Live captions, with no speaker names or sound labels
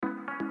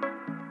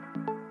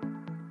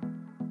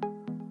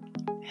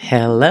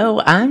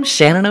Hello, I'm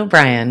Shannon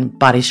O'Brien,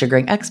 body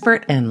sugaring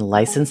expert and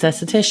licensed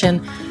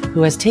esthetician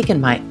who has taken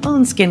my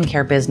own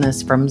skincare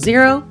business from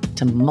 0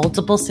 to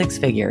multiple 6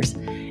 figures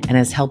and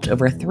has helped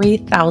over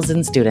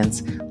 3,000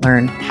 students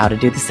learn how to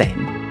do the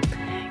same.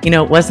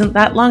 It wasn't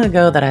that long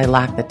ago that I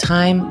lacked the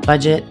time,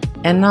 budget,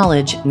 and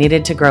knowledge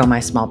needed to grow my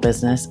small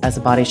business as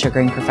a body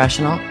sugaring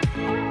professional.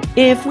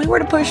 If we were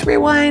to push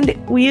rewind,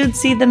 we'd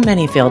see the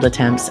many failed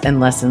attempts and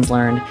lessons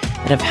learned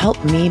that have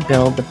helped me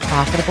build the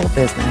profitable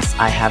business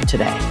I have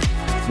today,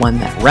 one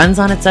that runs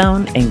on its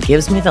own and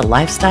gives me the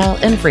lifestyle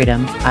and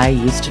freedom I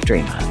used to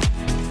dream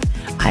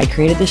of. I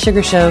created The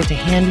Sugar Show to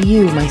hand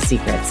you my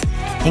secrets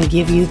and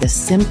give you the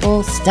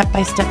simple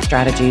step-by-step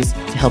strategies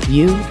to help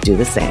you do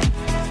the same.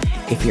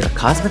 If you're a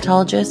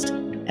cosmetologist,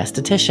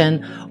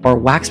 esthetician, or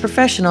wax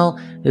professional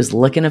who's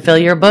looking to fill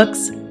your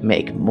books,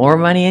 make more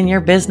money in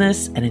your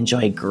business, and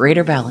enjoy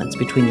greater balance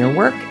between your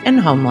work and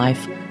home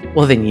life,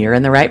 well, then you're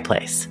in the right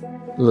place.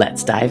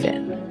 Let's dive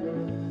in.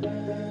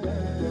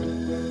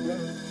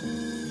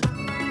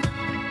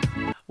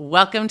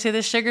 Welcome to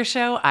The Sugar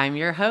Show. I'm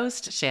your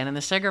host, Shannon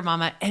the Sugar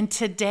Mama, and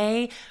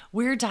today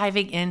we're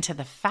diving into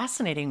the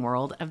fascinating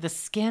world of the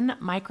skin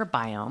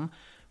microbiome,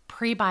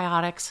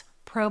 prebiotics,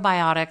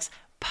 probiotics,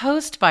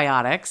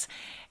 postbiotics,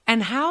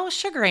 and how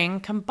sugaring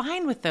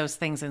combined with those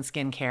things in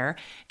skincare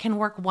can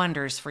work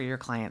wonders for your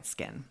client's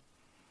skin.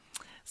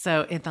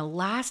 So in the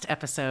last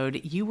episode,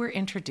 you were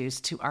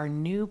introduced to our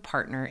new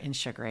partner in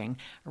sugaring,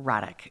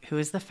 Radek, who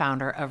is the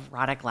founder of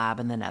Radek Lab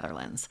in the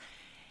Netherlands.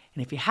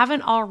 And if you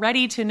haven't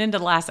already tuned into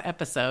the last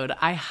episode,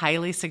 I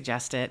highly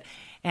suggest it,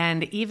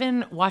 and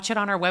even watch it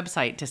on our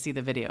website to see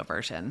the video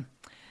version.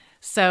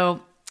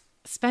 So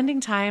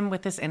spending time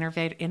with this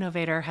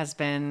innovator has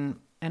been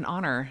an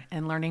honor,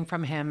 and learning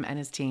from him and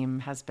his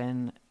team has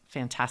been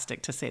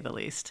fantastic, to say the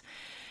least.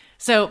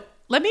 So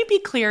let me be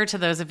clear to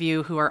those of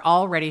you who are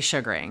already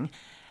sugaring.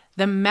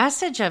 The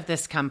message of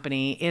this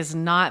company is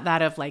not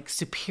that of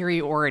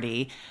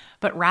superiority,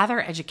 but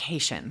rather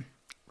education.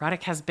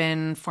 Radek has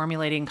been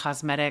formulating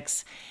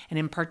cosmetics, and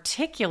in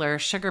particular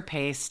sugar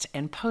paste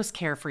and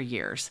post-care for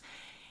years.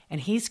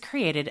 And he's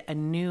created a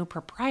new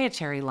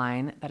proprietary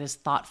line that is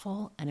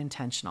thoughtful and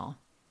intentional.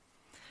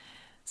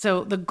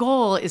 So the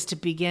goal is to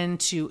begin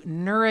to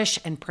nourish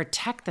and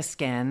protect the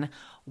skin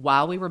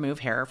while we remove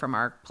hair from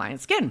our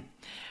client's skin.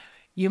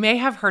 You may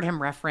have heard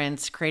him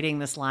reference creating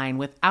this line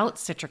without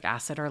citric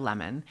acid or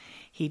lemon.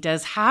 He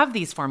does have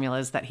these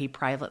formulas that he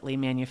privately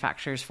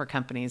manufactures for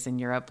companies in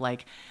Europe,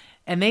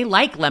 and they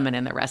like lemon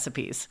in their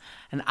recipes.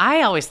 And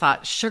I always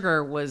thought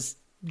sugar was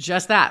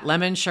just that,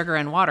 lemon, sugar,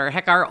 and water.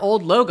 Heck, our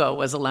old logo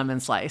was a lemon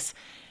slice.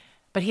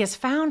 But he has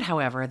found,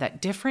 however,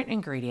 that different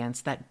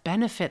ingredients that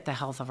benefit the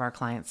health of our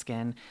client's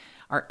skin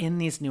are in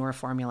these newer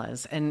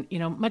formulas. And,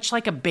 much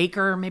like a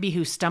baker maybe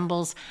who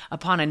stumbles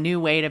upon a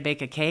new way to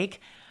bake a cake,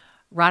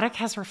 Radek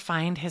has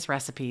refined his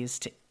recipes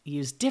to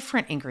use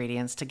different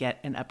ingredients to get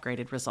an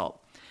upgraded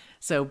result.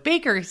 So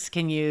bakers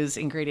can use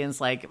ingredients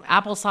like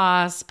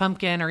applesauce,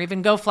 pumpkin, or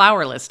even go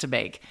flourless to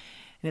bake.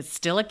 And it's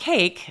still a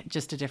cake,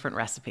 just a different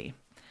recipe.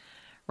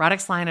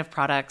 Radek's line of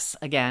products,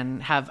 again,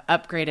 have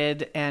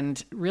upgraded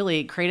and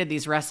really created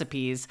these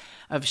recipes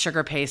of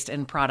sugar paste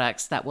and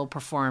products that will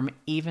perform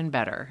even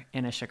better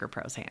in a sugar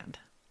pro's hand.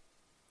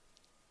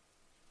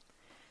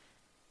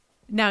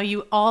 Now,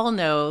 you all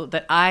know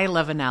that I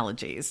love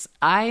analogies.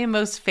 I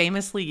most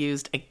famously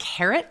used a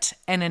carrot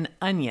and an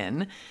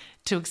onion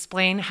to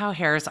explain how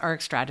hairs are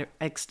extracted.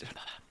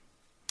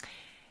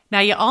 Now,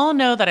 you all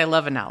know that I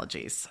love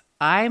analogies.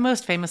 I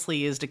most famously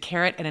used a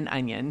carrot and an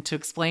onion to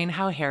explain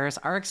how hairs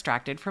are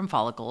extracted from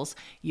follicles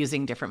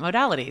using different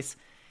modalities.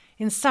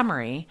 In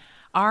summary,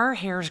 our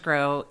hairs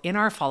grow in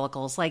our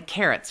follicles like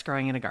carrots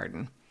growing in a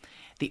garden.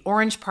 The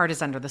orange part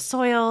is under the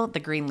soil, the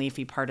green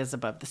leafy part is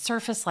above the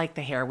surface like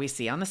the hair we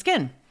see on the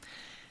skin.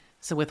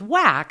 So with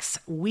wax,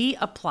 we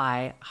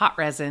apply hot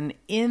resin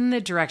in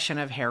the direction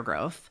of hair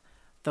growth.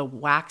 The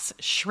wax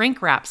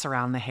shrink wraps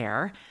around the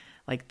hair,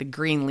 like the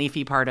green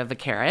leafy part of the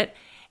carrot,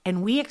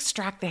 and we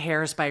extract the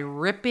hairs by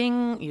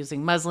ripping,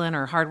 using muslin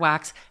or hard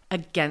wax,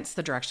 against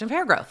the direction of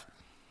hair growth.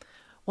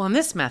 Well, in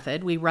this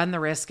method, we run the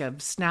risk of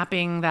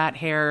snapping that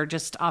hair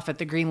just off at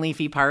the green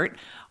leafy part,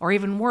 or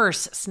even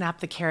worse,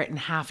 snap the carrot in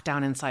half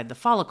down inside the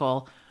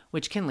follicle,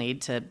 which can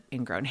lead to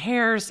ingrown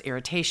hairs,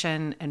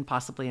 irritation, and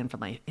possibly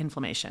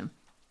inflammation.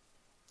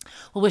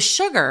 Well, with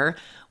sugar,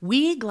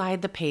 we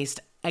glide the paste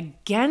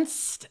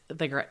against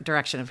the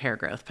direction of hair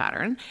growth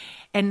pattern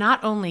and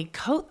not only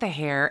coat the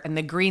hair and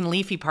the green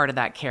leafy part of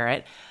that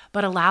carrot,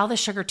 but allow the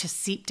sugar to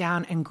seep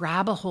down and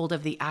grab a hold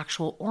of the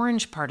actual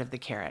orange part of the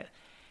carrot.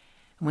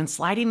 And when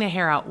sliding the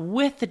hair out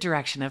with the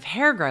direction of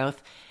hair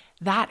growth,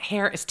 that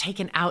hair is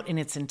taken out in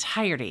its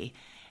entirety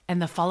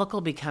and the follicle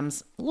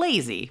becomes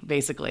lazy,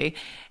 basically,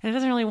 and it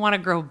doesn't really want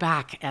to grow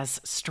back as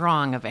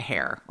strong of a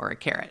hair or a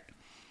carrot.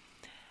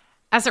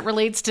 As it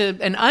relates to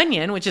an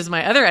onion, which is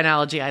my other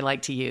analogy I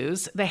like to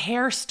use, the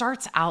hair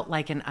starts out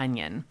like an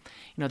onion.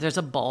 There's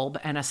a bulb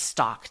and a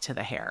stalk to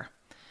the hair.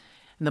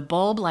 And the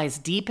bulb lies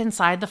deep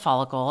inside the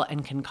follicle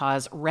and can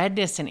cause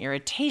redness and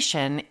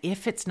irritation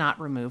if it's not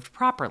removed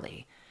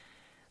properly.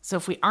 So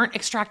if we aren't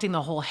extracting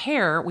the whole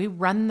hair, we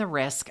run the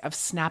risk of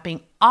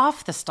snapping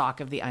off the stalk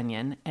of the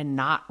onion and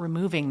not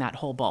removing that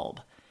whole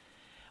bulb.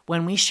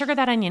 When we sugar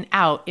that onion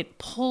out, it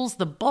pulls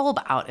the bulb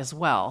out as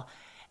well.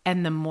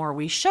 And the more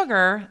we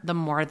sugar, the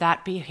more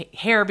that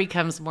hair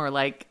becomes more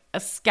like a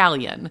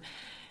scallion.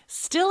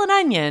 Still an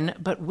onion,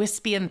 but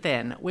wispy and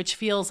thin, which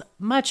feels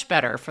much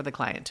better for the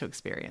client to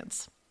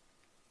experience.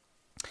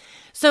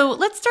 So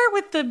let's start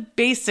with the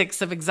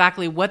basics of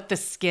exactly what the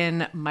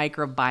skin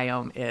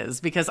microbiome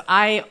is, because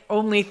I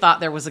only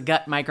thought there was a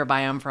gut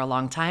microbiome for a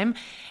long time,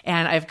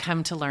 and I've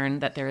come to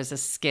learn that there is a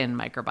skin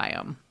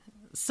microbiome.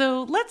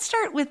 So let's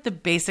start with the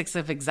basics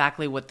of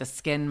exactly what the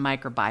skin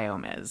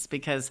microbiome is,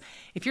 because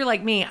if you're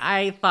like me,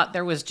 I thought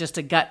there was just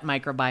a gut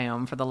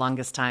microbiome for the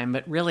longest time,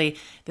 but really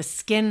the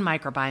skin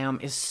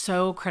microbiome is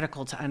so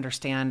critical to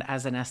understand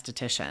as an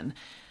esthetician,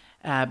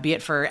 be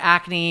it for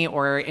acne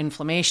or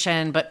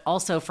inflammation, but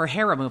also for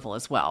hair removal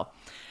as well.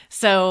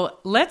 So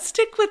let's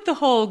stick with the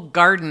whole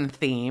garden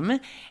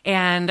theme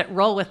and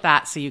roll with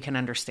that so you can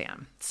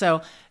understand.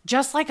 So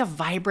just like a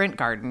vibrant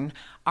garden,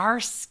 our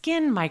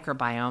skin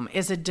microbiome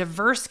is a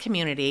diverse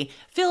community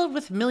filled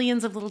with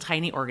millions of little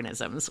tiny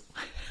organisms,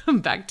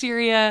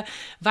 bacteria,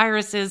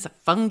 viruses,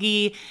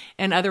 fungi,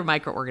 and other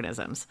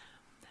microorganisms.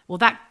 Well,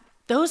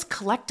 those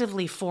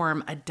collectively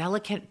form a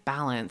delicate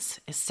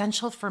balance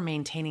essential for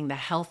maintaining the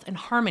health and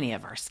harmony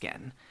of our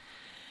skin.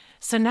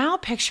 So now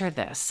picture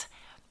this.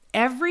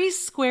 Every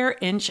square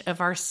inch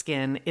of our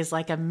skin is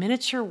like a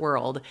miniature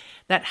world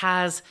that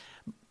has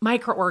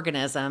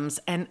microorganisms,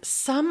 and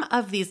some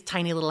of these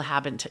tiny little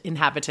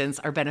inhabitants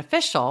are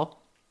beneficial,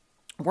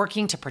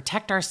 working to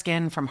protect our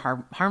skin from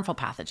harmful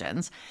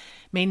pathogens,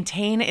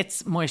 maintain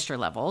its moisture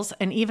levels,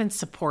 and even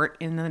support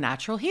in the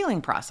natural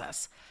healing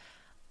process.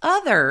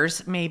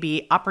 Others may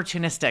be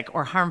opportunistic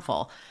or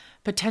harmful,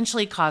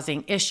 potentially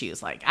causing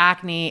issues like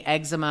acne,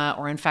 eczema,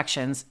 or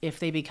infections if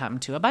they become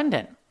too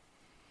abundant.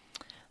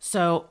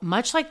 So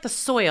much like the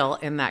soil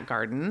in that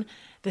garden,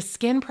 the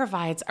skin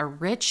provides a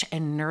rich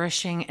and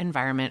nourishing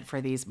environment for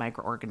these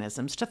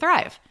microorganisms to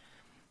thrive.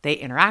 They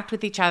interact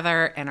with each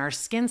other and our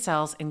skin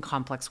cells in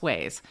complex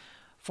ways,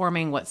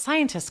 forming what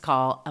scientists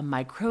call a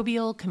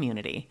microbial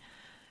community.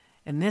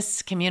 And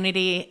this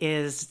community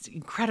is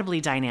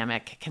incredibly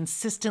dynamic,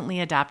 consistently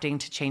adapting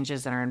to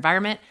changes in our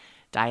environment,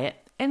 diet,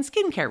 and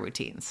skincare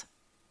routines.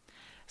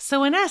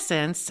 So in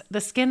essence,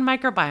 the skin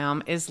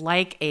microbiome is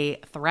like a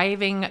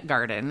thriving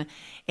garden,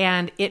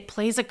 and it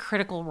plays a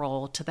critical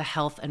role to the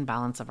health and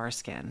balance of our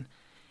skin.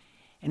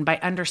 And by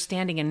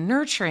understanding and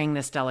nurturing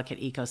this delicate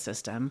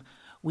ecosystem,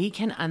 we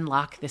can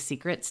unlock the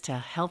secrets to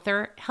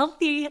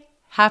healthy,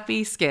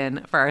 happy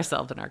skin for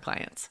ourselves and our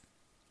clients.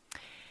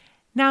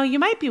 Now, you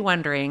might be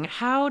wondering,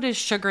 how does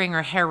sugaring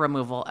or hair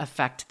removal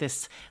affect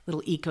this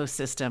little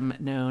ecosystem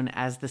known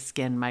as the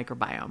skin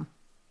microbiome?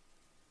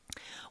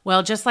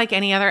 Well, just like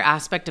any other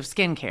aspect of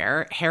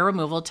skincare, hair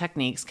removal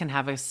techniques can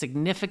have a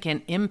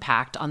significant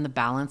impact on the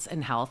balance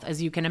and health,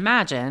 as you can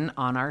imagine,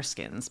 on our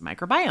skin's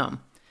microbiome.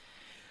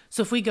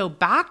 So if we go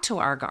back to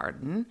our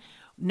garden,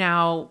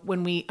 now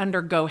when we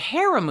undergo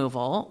hair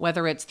removal,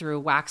 whether it's through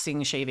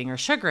waxing, shaving, or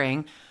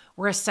sugaring,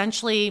 we're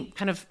essentially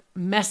kind of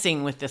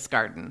messing with this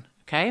garden,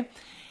 okay?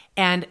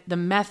 And the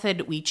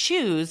method we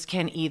choose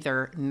can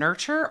either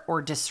nurture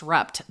or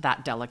disrupt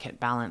that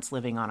delicate balance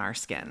living on our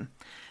skin.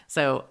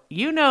 So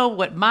you know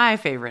what my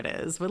favorite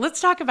is, but let's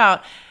talk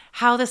about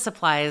how this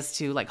applies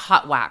to like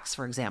hot wax,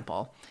 for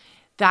example.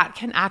 That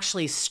can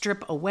actually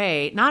strip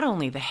away not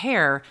only the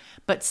hair,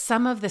 but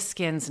some of the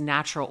skin's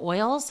natural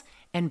oils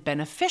and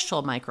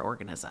beneficial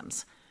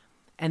microorganisms.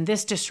 And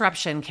this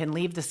disruption can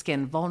leave the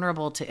skin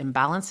vulnerable to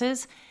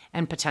imbalances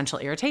and potential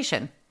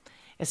irritation,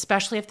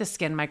 especially if the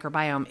skin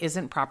microbiome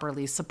isn't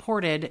properly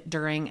supported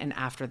during and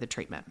after the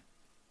treatment.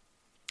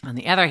 On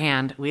the other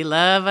hand, we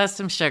love us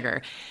some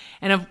sugar.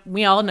 And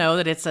we all know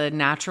that it's a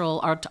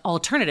natural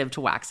alternative to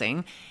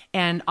waxing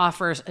and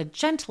offers a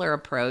gentler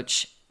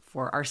approach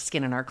for our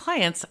skin and our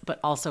clients,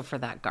 but also for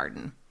that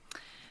garden.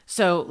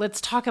 So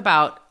let's talk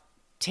about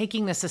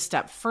taking this a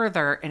step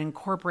further and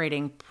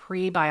incorporating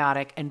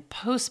prebiotic and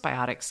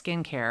postbiotic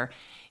skincare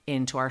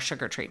into our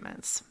sugar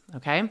treatments,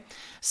 okay?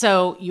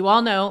 So you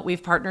all know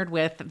we've partnered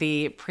with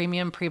the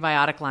premium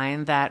prebiotic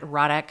line that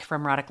Radek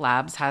from Radek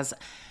Labs has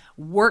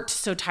worked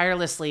so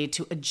tirelessly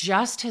to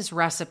adjust his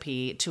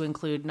recipe to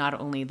include not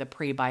only the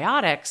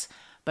prebiotics,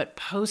 but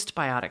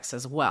postbiotics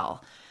as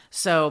well.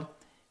 So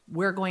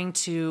we're going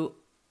to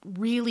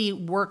really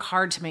work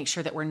hard to make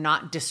sure that we're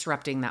not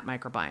disrupting that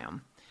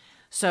microbiome.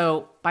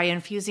 So by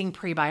infusing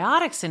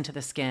prebiotics into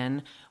the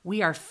skin,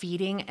 we are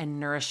feeding and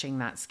nourishing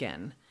that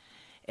skin,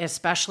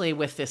 especially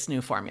with this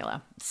new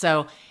formula.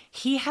 So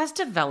he has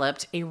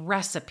developed a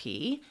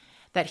recipe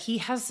that he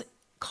has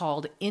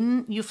called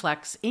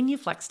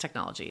Inuflex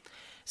technology.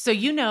 So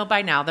you know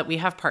by now that we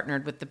have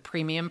partnered with the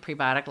premium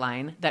prebiotic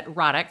line that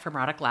Radek from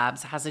Radek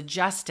Labs has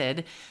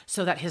adjusted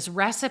so that his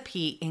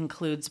recipe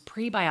includes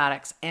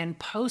prebiotics and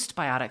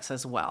postbiotics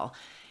as well.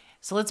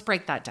 So let's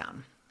break that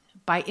down.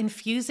 By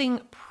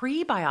infusing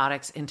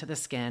prebiotics into the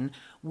skin,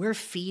 we're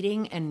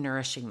feeding and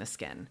nourishing the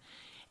skin.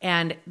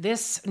 And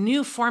this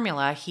new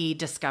formula he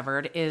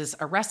discovered is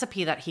a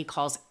recipe that he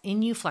calls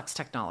Inuflex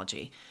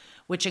technology,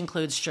 which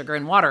includes sugar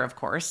and water, of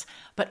course,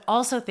 but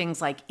also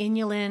things like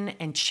inulin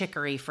and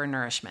chicory for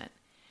nourishment.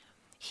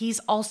 He's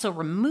also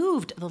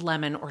removed the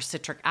lemon or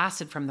citric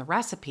acid from the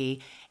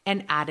recipe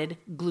and added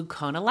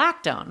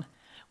gluconolactone,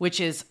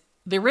 which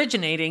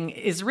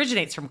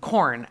originates from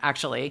corn,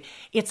 actually.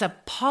 It's a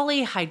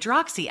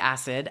polyhydroxy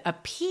acid, a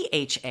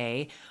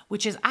PHA,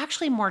 which is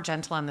actually more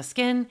gentle on the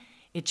skin.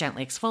 It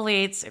gently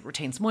exfoliates, it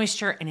retains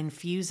moisture, and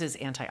infuses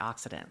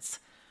antioxidants.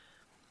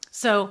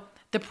 So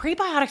the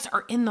prebiotics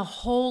are in the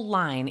whole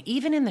line,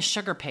 even in the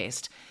sugar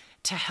paste,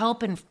 to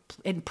help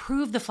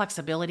improve the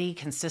flexibility,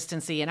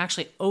 consistency, and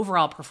actually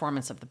overall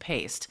performance of the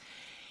paste.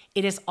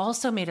 It is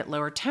also made at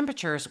lower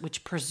temperatures,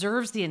 which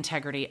preserves the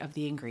integrity of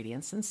the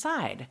ingredients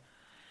inside.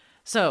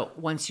 So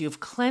once you've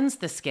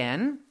cleansed the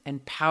skin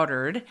and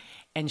powdered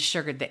and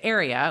sugared the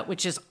area,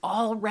 which is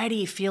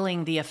already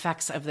feeling the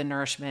effects of the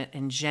nourishment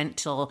and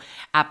gentle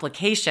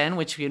application,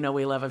 which you know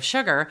we love of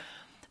sugar,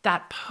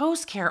 that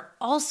post-care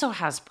also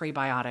has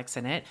prebiotics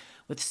in it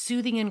with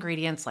soothing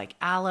ingredients like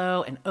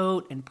aloe and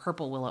oat and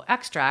purple willow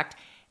extract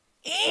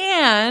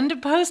and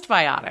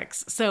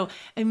postbiotics. So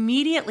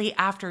immediately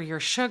after you're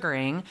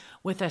sugaring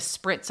with a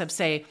spritz of,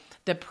 say,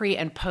 the pre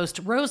and post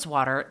rose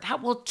water,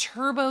 that will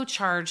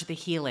turbocharge the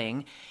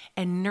healing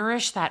and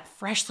nourish that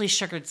freshly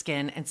sugared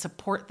skin and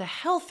support the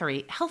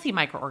healthy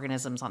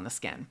microorganisms on the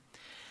skin.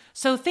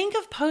 So think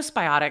of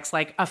postbiotics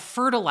like a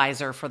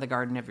fertilizer for the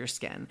garden of your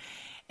skin.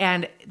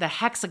 And the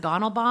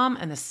hexagonal balm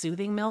and the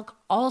soothing milk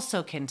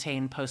also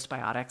contain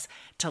postbiotics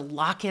to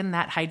lock in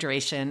that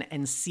hydration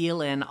and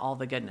seal in all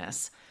the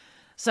goodness.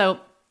 So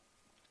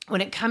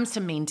when it comes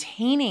to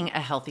maintaining a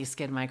healthy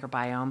skin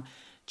microbiome,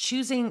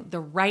 choosing the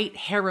right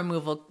hair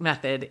removal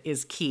method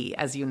is key,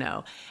 as you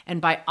know. And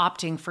by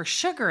opting for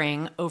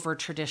sugaring over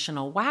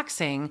traditional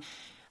waxing,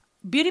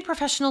 beauty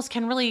professionals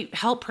can really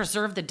help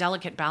preserve the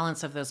delicate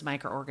balance of those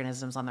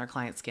microorganisms on their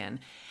client's skin.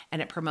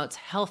 And it promotes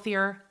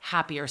healthier,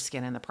 happier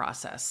skin in the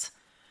process.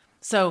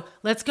 So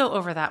let's go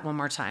over that one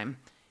more time.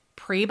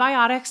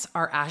 Prebiotics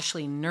are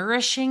actually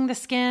nourishing the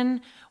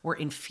skin. We're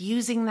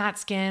infusing that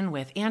skin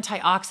with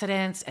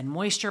antioxidants and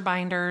moisture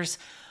binders.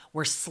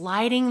 We're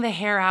sliding the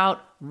hair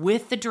out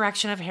with the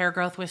direction of hair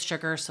growth with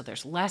sugar, so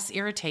there's less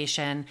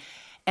irritation.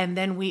 And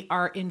then we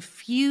are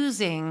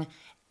infusing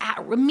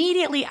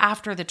immediately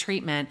after the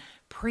treatment,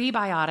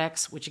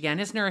 prebiotics, which again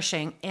is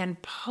nourishing,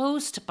 and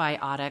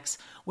postbiotics,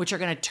 which are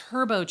going to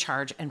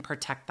turbocharge and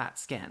protect that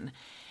skin.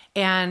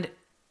 And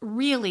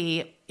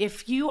really,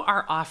 if you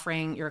are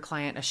offering your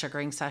client a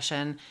sugaring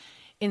session,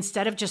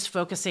 instead of just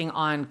focusing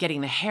on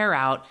getting the hair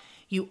out,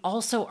 you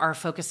also are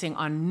focusing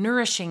on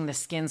nourishing the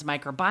skin's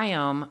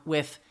microbiome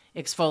with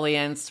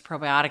exfoliants,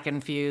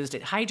 probiotic-infused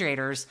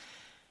hydrators.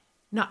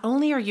 Not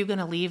only are you going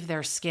to leave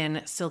their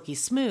skin silky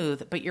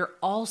smooth, but you're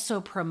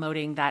also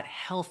promoting that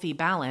healthy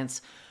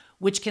balance,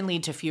 which can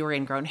lead to fewer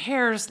ingrown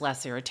hairs,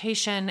 less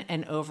irritation,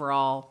 and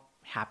overall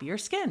happier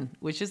skin,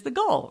 which is the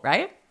goal,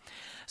 right?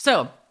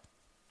 So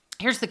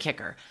here's the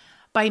kicker.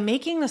 By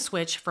making the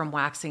switch from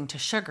waxing to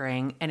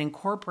sugaring and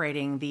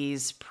incorporating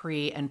these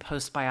pre- and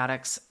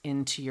postbiotics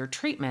into your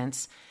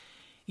treatments,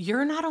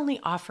 you're not only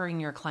offering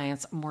your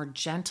clients a more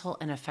gentle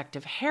and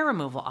effective hair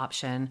removal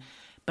option,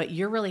 but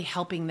you're really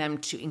helping them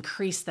to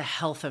increase the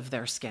health of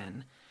their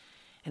skin.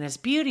 And as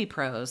beauty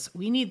pros,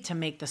 we need to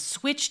make the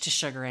switch to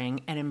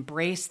sugaring and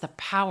embrace the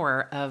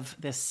power of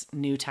this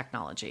new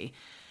technology.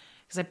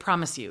 Because I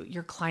promise you,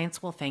 your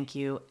clients will thank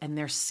you and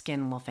their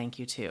skin will thank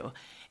you too.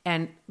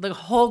 And the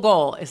whole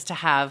goal is to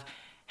have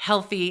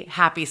healthy,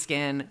 happy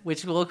skin,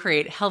 which will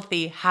create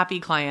healthy, happy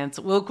clients,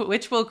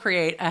 which will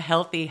create a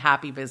healthy,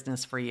 happy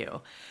business for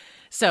you.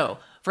 So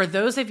for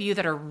those of you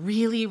that are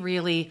really,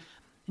 really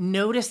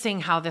noticing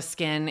how the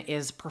skin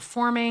is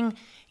performing,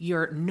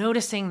 you're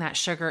noticing that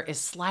sugar is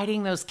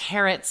sliding those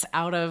carrots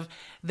out of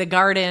the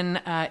garden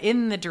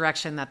in the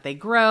direction that they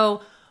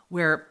grow,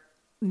 we're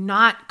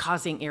not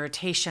causing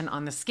irritation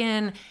on the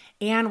skin,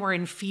 and we're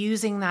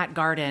infusing that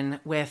garden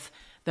with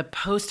the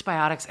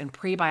postbiotics and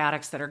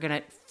prebiotics that are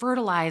going to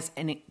fertilize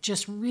and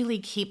just really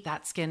keep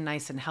that skin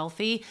nice and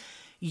healthy.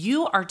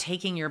 You are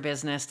taking your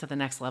business to the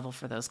next level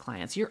for those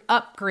clients. You're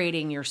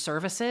upgrading your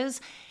services.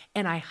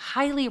 And I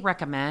highly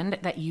recommend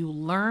that you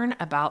learn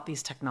about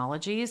these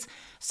technologies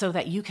so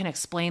that you can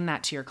explain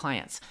that to your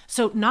clients.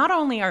 So not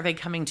only are they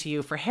coming to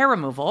you for hair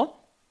removal,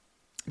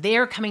 they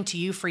are coming to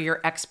you for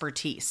your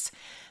expertise.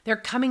 They're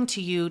coming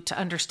to you to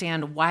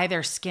understand why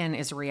their skin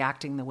is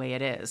reacting the way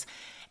it is.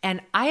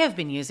 And I have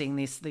been using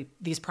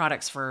these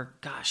products for,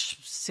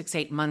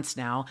 6-8 months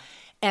now.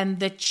 And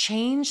the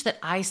change that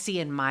I see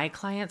in my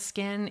client's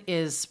skin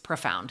is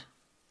profound,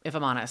 if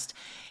I'm honest.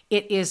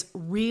 It is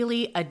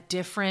really a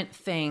different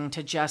thing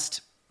to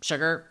just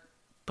sugar,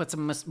 put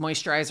some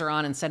moisturizer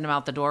on and send them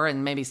out the door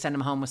and maybe send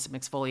them home with some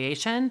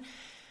exfoliation.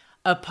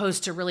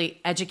 opposed to really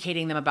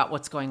educating them about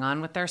what's going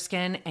on with their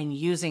skin and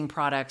using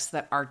products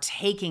that are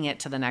taking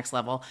it to the next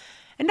level.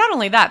 And not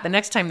only that, the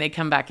next time they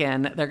come back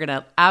in, they're going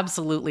to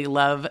absolutely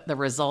love the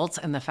results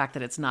and the fact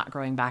that it's not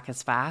growing back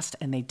as fast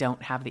and they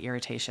don't have the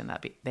irritation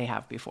that they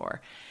have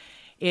before.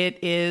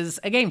 It is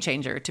a game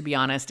changer, to be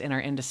honest, in our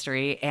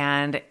industry.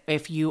 And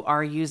if you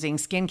are using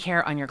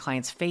skincare on your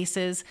clients'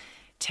 faces,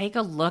 take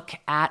a look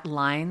at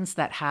lines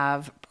that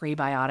have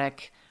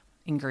prebiotic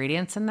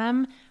ingredients in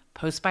them,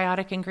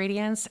 postbiotic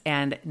ingredients,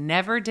 and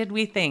never did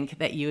we think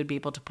that you would be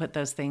able to put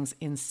those things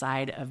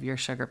inside of your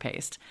sugar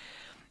paste.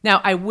 Now,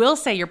 I will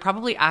say you're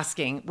probably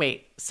asking,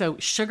 wait, so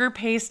sugar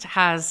paste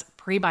has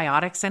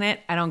prebiotics in it?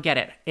 I don't get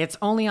it. It's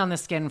only on the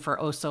skin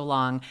for oh so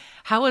long.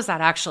 How is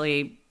that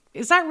actually,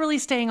 is that really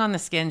staying on the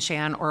skin,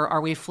 Shan, or are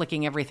we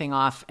flicking everything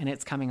off and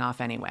it's coming off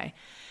anyway?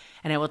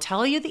 And I will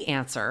tell you the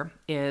answer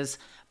is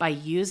by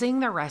using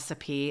the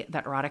recipe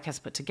that Roddick has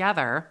put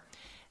together,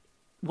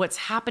 what's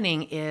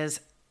happening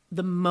is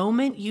the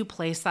moment you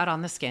place that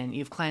on the skin,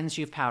 you've cleansed,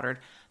 you've powdered,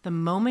 the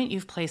moment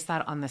you've placed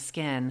that on the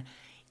skin,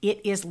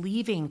 it is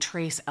leaving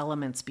trace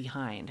elements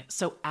behind.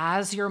 So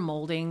as you're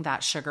molding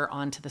that sugar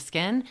onto the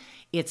skin,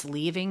 it's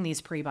leaving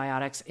these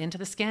prebiotics into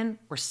the skin.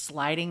 We're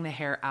sliding the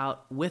hair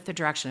out with the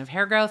direction of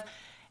hair growth.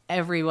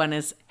 Everyone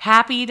is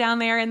happy down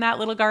there in that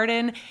little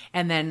garden.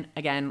 And then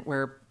again,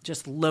 we're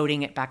just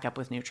loading it back up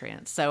with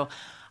nutrients. So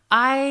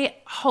I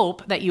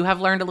hope that you have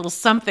learned a little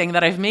something,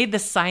 that I've made the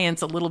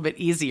science a little bit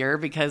easier,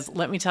 because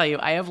let me tell you,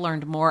 I have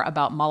learned more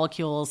about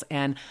molecules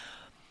and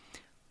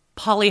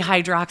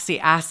polyhydroxy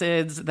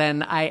acids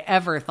than I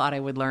ever thought I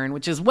would learn,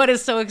 which is what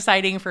is so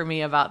exciting for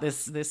me about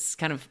this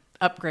kind of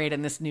upgrade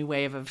and this new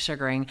wave of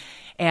sugaring.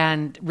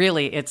 And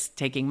really, it's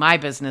taking my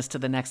business to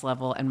the next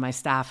level, and my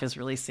staff is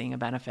really seeing a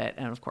benefit.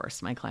 And of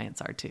course, my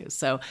clients are too.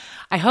 So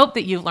I hope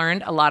that you've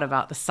learned a lot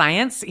about the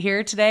science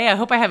here today. I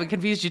hope I haven't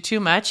confused you too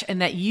much,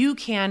 and that you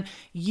can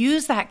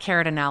use that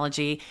carrot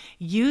analogy,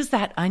 use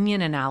that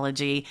onion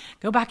analogy,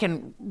 go back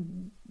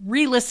and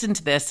re-listen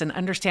to this and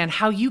understand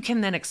how you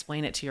can then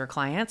explain it to your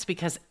clients,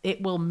 because it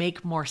will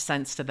make more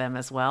sense to them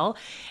as well.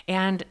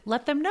 And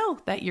let them know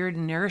that you're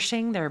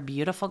nourishing their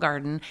beautiful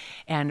garden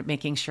and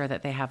making sure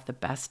that they have the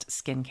best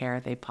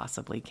skincare they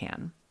possibly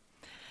can.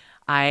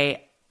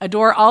 I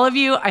adore all of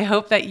you. I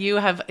hope that you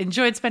have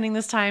enjoyed spending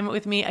this time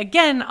with me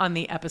again on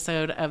the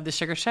episode of The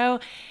Sugar Show.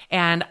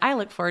 And I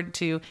look forward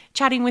to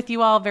chatting with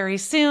you all very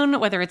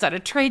soon, whether it's at a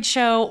trade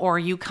show or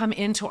you come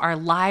into our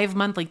live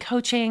monthly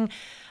coaching.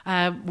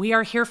 We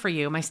are here for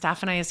you. My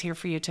staff and I is here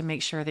for you to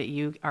make sure that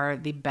you are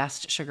the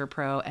best sugar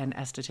pro and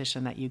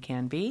esthetician that you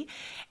can be.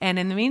 And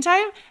in the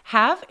meantime,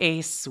 have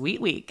a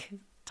sweet week.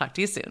 Talk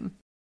to you soon.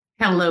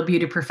 Hello,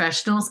 beauty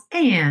professionals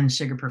and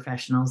sugar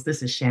professionals.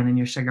 This is Shannon,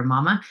 your sugar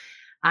mama.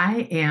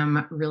 I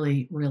am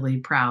really, really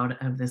proud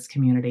of this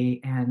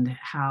community and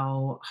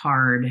how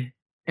hard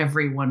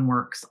everyone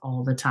works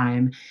all the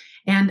time.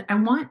 And I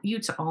want you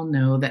to all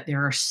know that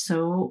there's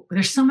so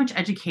much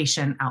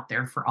education out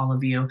there for all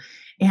of you.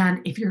 And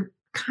if you're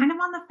kind of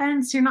on the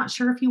fence, you're not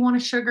sure if you want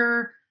a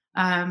sugar,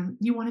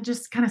 you want to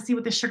just kind of see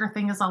what the sugar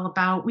thing is all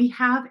about, we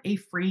have a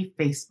free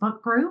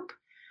Facebook group.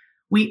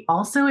 We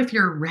also, if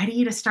you're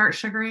ready to start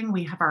sugaring,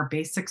 we have our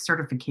basic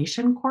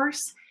certification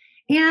course.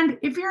 And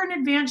if you're an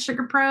advanced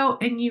sugar pro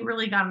and you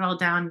really got it all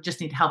down, you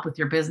just need help with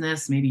your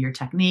business, maybe your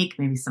technique,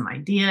 maybe some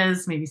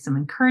ideas, maybe some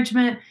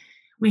encouragement,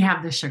 we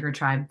have the Sugar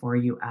Tribe for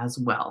you as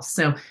well.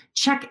 So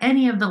check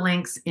any of the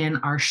links in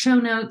our show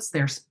notes.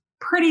 They're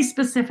pretty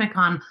specific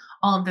on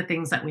all of the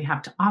things that we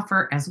have to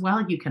offer as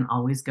well. You can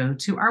always go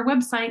to our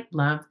website,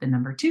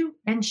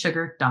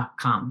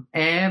 love2andsugar.com.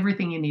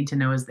 Everything you need to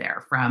know is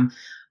there, from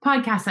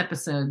podcast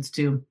episodes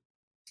to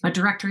a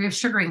directory of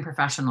sugaring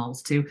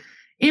professionals to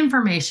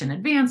information,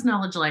 advanced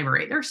knowledge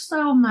library. There's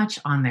so much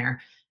on there.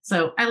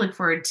 So I look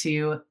forward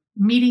to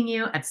meeting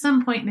you at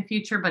some point in the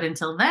future. But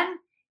until then,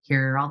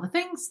 here are all the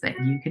things that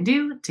you can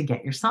do to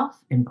get yourself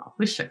involved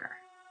with sugar.